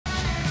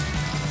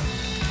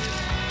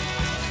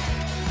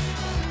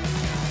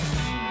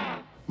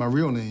My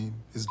real name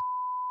is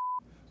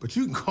but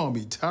you can call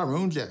me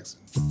Tyrone Jackson.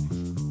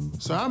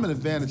 So I'm an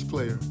advantage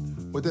player.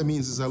 What that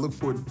means is I look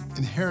for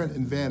inherent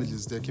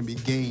advantages that can be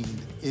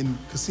gained in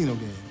casino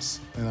games,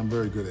 and I'm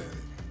very good at it.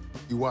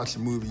 You watch a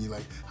movie and you're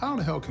like, how in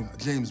the hell can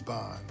James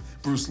Bond,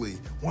 Bruce Lee,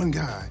 one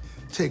guy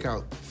take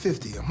out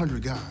 50,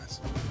 100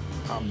 guys?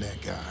 I'm that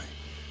guy.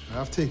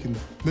 I've taken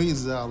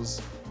millions of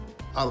dollars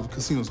out of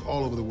casinos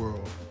all over the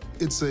world.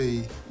 It's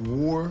a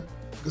war.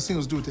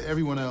 Casinos do it to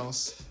everyone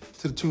else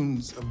to the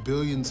tunes of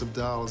billions of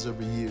dollars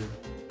every year.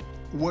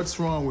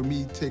 What's wrong with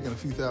me taking a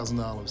few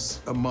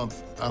 $1,000s a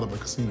month out of a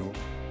casino?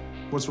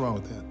 What's wrong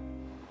with that?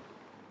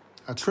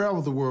 I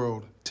travel the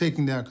world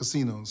taking down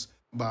casinos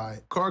by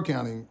card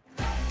counting.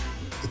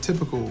 The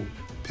typical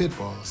pit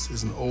boss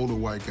is an older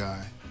white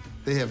guy.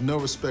 They have no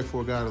respect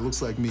for a guy that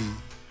looks like me,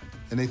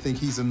 and they think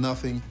he's a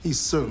nothing. He's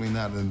certainly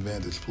not an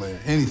advantage player,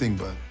 anything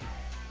but.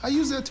 I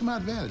use that to my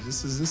advantage.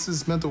 This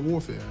is mental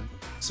warfare.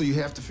 So you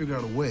have to figure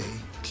out a way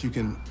that you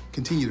can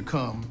continue to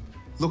come,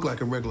 look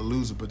like a regular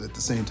loser, but at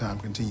the same time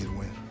continue to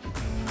win.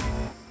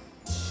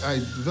 I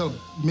developed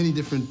many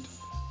different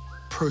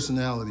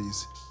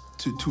personalities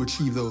to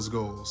achieve those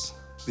goals.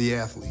 The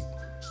athlete.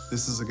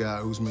 This is a guy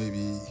who's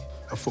maybe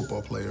a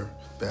football player,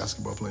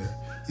 basketball player.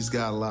 He's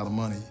got a lot of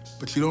money,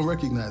 but you don't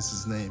recognize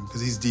his name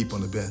because he's deep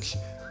on the bench.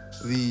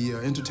 The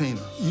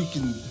entertainer. You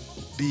can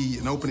be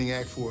an opening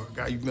act for a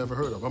guy you've never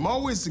heard of. I'm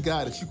always the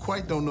guy that you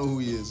quite don't know who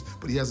he is,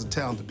 but he has the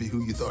talent to be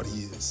who you thought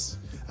he is.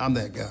 I'm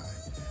that guy.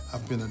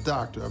 I've been a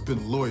doctor, I've been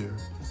a lawyer,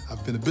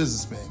 I've been a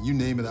businessman. You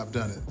name it, I've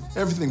done it.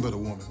 Everything but a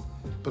woman,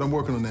 but I'm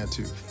working on that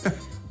too.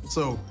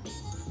 So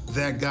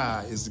that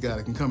guy is the guy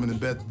that can come in and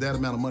bet that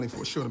amount of money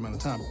for a short amount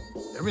of time.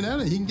 Every now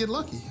and then he can get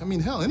lucky. I mean,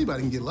 hell,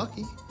 anybody can get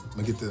lucky.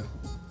 I get to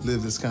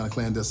live this kind of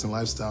clandestine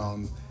lifestyle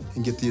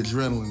and get the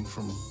adrenaline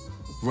from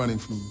running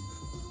from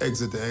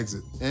exit to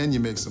exit, and you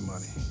make some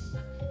money.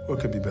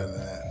 What could be better than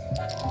that?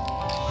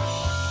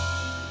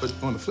 But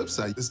on the flip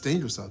side, it's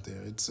dangerous out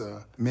there. It's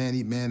a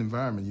man-eat-man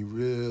environment. You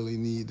really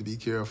need to be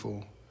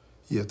careful.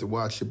 You have to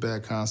watch your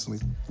back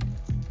constantly.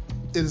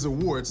 It is a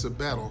war, it's a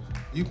battle.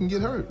 You can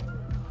get hurt.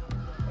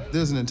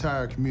 There's an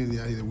entire community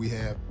out here that we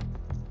have.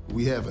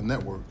 We have a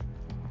network.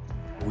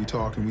 We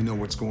talk and we know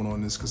what's going on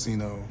in this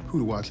casino, who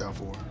to watch out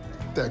for,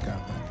 that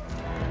kind of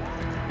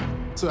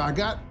thing. So I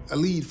got a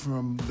lead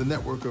from the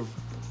network of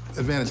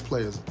advantage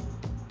players.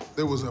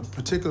 There was a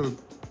particular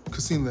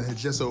casino that had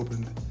just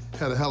opened,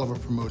 had a hell of a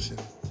promotion.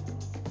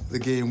 The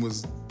game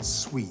was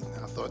sweet.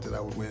 I thought that I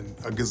would win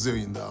a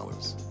gazillion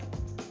dollars.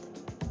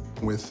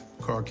 With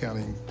card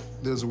counting,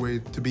 there's a way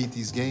to beat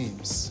these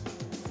games.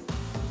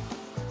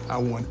 I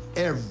won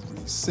every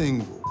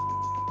single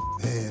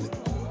hand.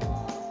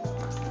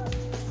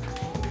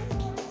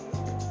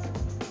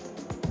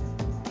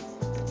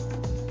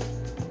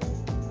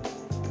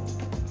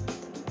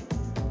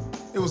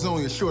 It was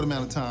only a short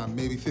amount of time,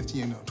 maybe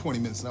 15 or 20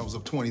 minutes, and I was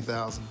up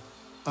 20,000.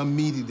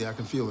 Immediately, I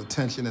could feel the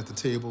tension at the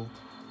table.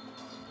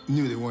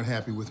 Knew they weren't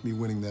happy with me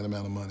winning that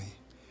amount of money,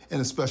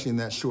 and especially in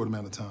that short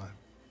amount of time.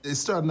 They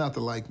started not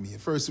to like me.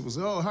 At first, it was,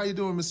 oh, how you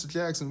doing, Mr.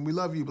 Jackson? We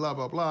love you, blah,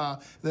 blah,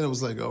 blah. Then it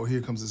was like, oh,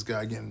 here comes this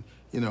guy again.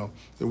 You know,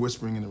 they're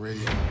whispering in the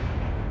radio.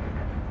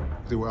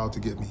 They were out to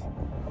get me.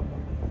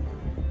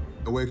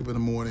 I wake up in the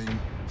morning,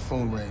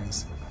 phone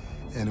rings,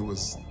 and it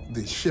was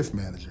the shift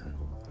manager.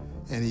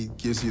 And he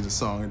gives you the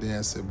song and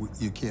dance, said,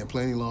 you can't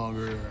play any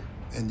longer,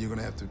 and you're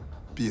gonna have to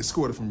be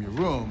escorted from your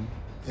room.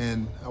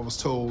 And I was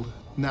told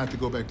not to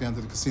go back down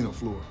to the casino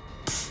floor.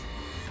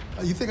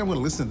 You think I'm gonna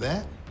listen to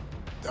that?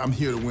 I'm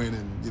here to win,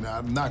 and you know,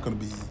 I'm not gonna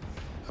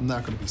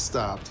be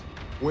stopped.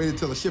 Waited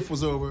till the shift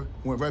was over,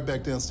 went right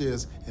back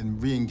downstairs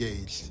and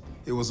re-engaged.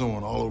 It was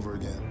on all over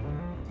again.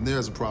 And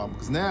there's a problem,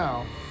 because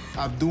now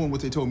I'm doing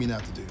what they told me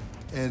not to do.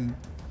 And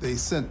they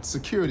sent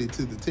security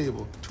to the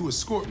table to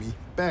escort me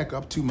back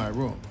up to my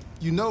room.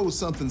 You know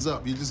something's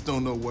up, you just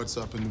don't know what's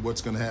up and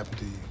what's gonna happen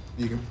to you.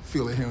 You can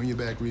feel a hair on your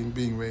back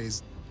being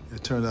raised.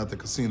 It turned out the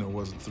casino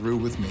wasn't through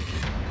with me.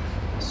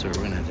 Sir,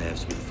 we're gonna have to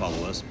ask you to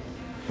follow us.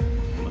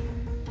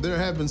 There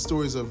have been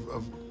stories of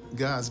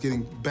guys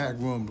getting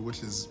back-roomed,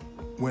 which is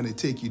when they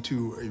take you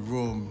to a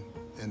room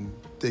and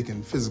they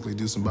can physically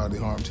do some bodily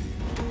harm to you.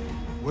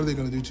 What are they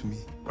gonna do to me?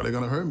 Are they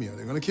gonna hurt me? Are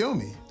they gonna kill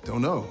me?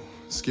 Don't know.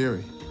 It's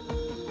scary.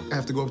 I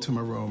have to go up to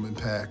my room and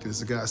pack.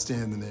 There's a guy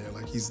standing there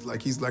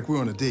like we're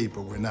on a date,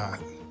 but we're not.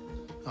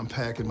 I'm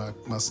packing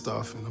my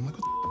stuff, and I'm like,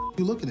 what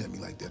the are you looking at me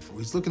like that for?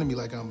 He's looking at me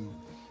like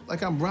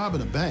I'm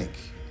robbing a bank.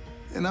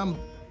 And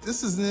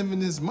this isn't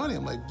even his money.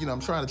 I'm like, you know, I'm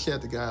trying to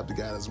chat the guy up. The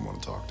guy doesn't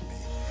want to talk to me.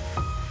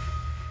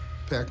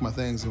 Pack my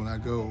things, and when I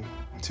go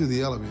to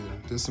the elevator,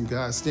 there's some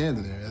guys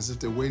standing there as if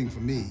they're waiting for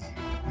me.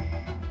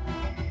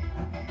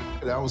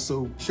 And I was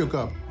so shook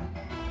up.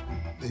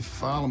 They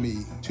follow me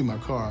to my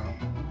car.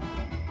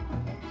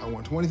 I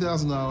won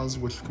 $20,000,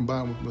 which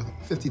combined with a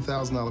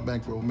 $50,000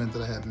 bankroll meant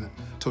that I had a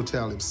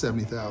totality of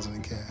 $70,000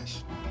 in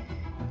cash.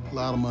 A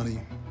lot of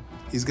money.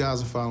 These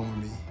guys are following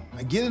me.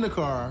 I get in the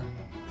car,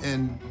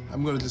 and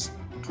I'm gonna just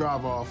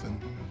drive off and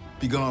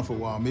be gone for a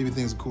while. Maybe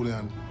things will cool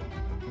down.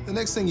 The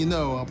next thing you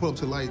know, I'll pull up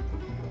to the light.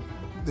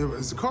 There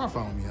was a car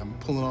following me. I'm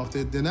pulling off.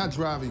 They're not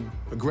driving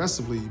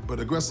aggressively, but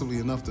aggressively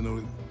enough to know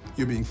that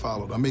you're being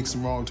followed. I make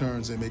some wrong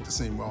turns, they make the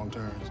same wrong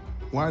turns.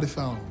 Why are they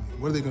following me?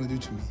 What are they gonna do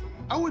to me?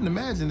 I wouldn't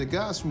imagine the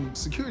guys from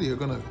security are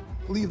gonna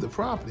leave the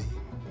property.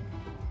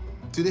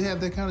 Do they have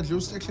that kind of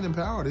jurisdiction and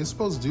power? Are they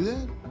supposed to do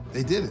that?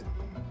 They did it.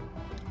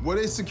 Were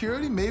they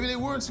security? Maybe they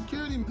weren't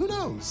security. Who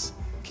knows?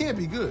 Can't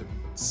be good.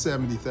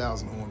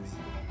 70,000 on me.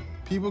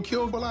 People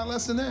killed a lot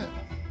less than that.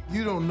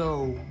 You don't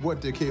know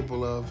what they're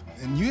capable of,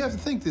 and you have to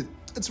think that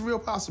it's a real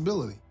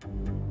possibility.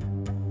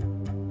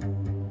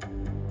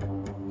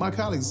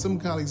 Some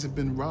colleagues have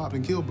been robbed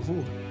and killed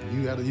before.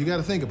 You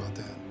gotta think about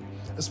that,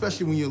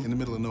 especially when you're in the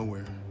middle of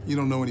nowhere. You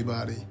don't know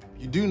anybody.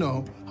 You do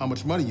know how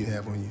much money you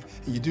have on you,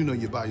 and you do know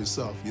you're by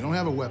yourself. You don't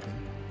have a weapon.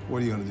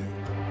 What are you gonna do?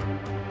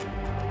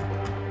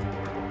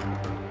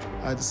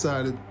 I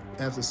decided,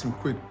 after some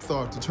quick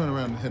thought, to turn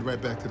around and head right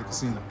back to the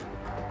casino.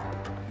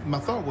 My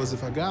thought was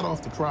if I got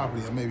off the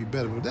property, I may be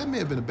better, but that may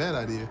have been a bad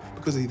idea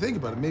because if you think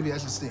about it, maybe I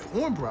should stay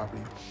on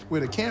property where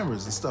the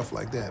cameras and stuff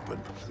like that. But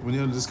when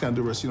you're under this kind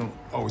of duress, you don't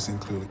always think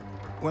clearly.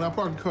 When I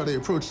parked the car, they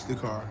approached the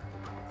car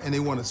and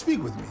they want to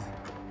speak with me.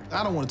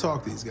 I don't want to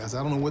talk to these guys.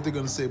 I don't know what they're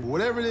going to say, but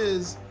whatever it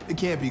is, it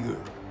can't be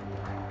good.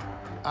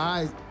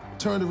 I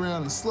turned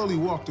around and slowly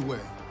walked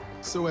away.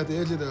 So at the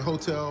edge of the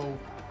hotel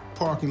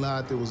parking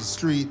lot, there was a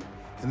street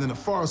and then a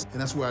forest, and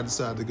that's where I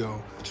decided to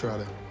go to try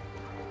to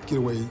get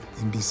away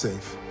and be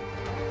safe.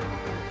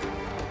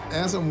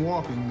 As I'm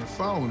walking, they're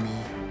following me.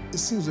 It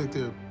seems like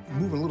they're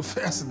moving a little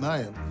faster than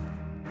I am.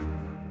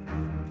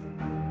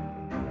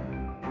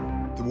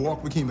 The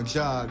walk became a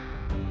jog,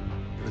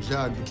 and the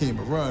jog became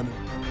a run,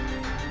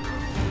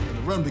 and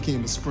the run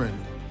became a sprint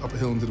up a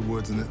hill into the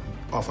woods, and then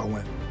off I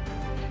went.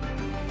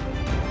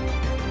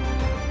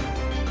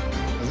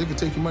 As they could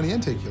take your money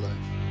and take your life.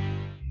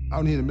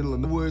 Out here in the middle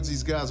of the woods,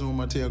 these guys are on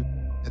my tail.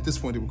 At this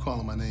point, they were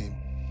calling my name.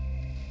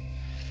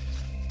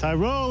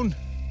 Tyrone!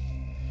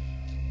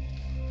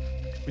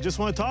 We just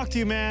want to talk to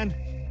you, man.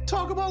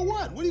 Talk about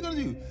what? What are you gonna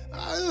do?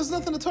 There's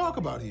nothing to talk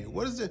about here.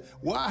 What is it?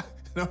 Why?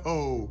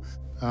 No.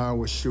 I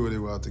was sure they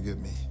were out to get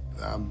me.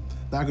 I'm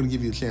not gonna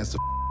give you a chance to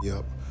me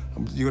up.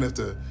 You're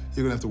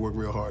gonna have to work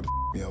real hard to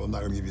me up. I'm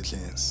not gonna give you a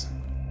chance.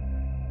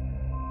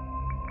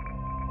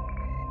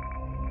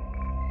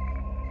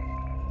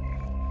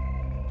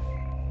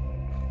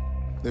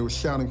 They were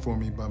shouting for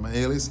me by my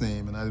alias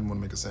name, and I didn't want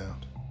to make a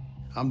sound.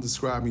 I'm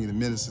describing it in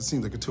minutes. It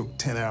seems like it took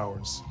 10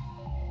 hours.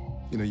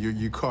 You know,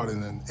 you're caught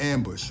in an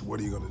ambush. What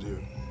are you gonna do?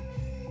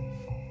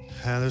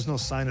 There's no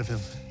sign of him.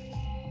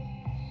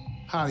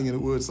 Hiding in the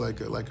woods like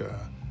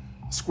a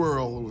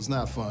squirrel was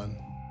not fun.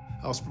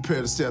 I was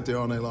prepared to stay out there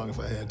all night long if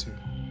I had to.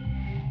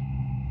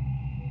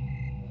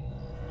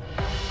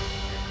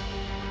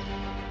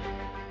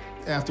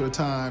 After a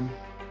time,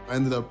 I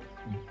ended up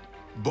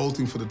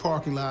bolting for the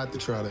parking lot to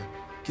try to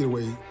get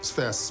away as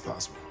fast as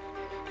possible.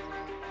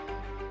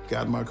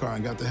 Got in my car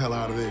and got the hell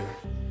out of there.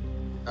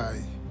 I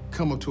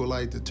come up to a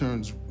light that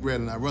turns red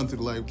and I run through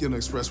the light, get on the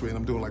expressway, and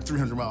I'm doing like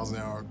 300 miles an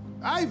hour.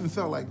 I even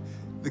felt like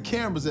the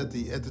cameras at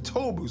the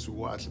toll booths were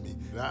watching me.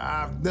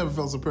 I've never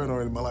felt so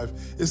paranoid in my life.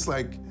 It's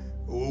like,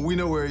 well, we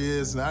know where he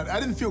is, and I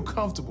didn't feel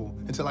comfortable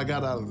until I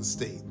got out of the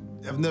state.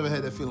 I've never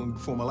had that feeling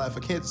before in my life. I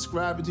can't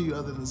describe it to you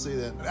other than say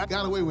that. I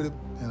got away with it,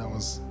 and I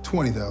was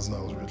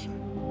 $20,000 richer.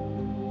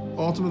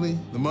 Ultimately,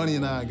 the money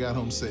and I got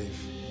home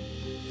safe,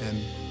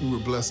 and we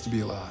were blessed to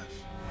be alive.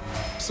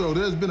 So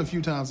there's been a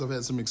few times I've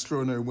had some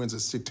extraordinary wins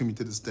that stick to me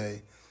to this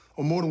day.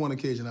 On more than one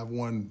occasion, I've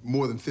won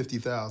more than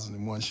 $50,000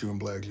 in one shoe in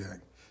blackjack.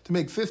 To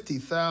make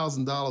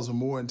 $50,000 or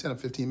more in 10 or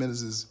 15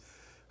 minutes is,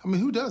 I mean,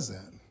 who does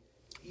that?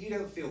 You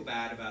don't feel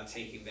bad about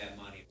taking that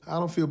money? I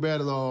don't feel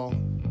bad at all.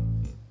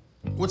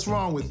 What's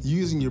wrong with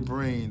using your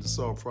brain to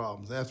solve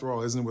problems? After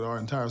all, isn't it what our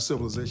entire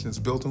civilization is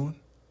built on?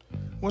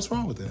 What's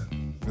wrong with that?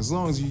 As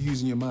long as you're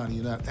using your mind and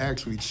you're not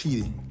actually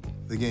cheating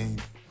the game,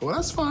 well,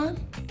 that's fine.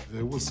 If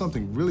there was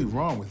something really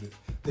wrong with it,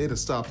 they'd have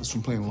stopped us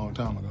from playing a long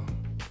time ago.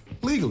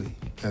 Legally,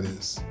 that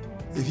is.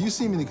 If you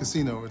see me in the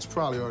casino, it's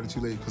probably already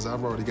too late because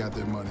I've already got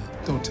their money.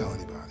 Don't tell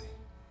anybody.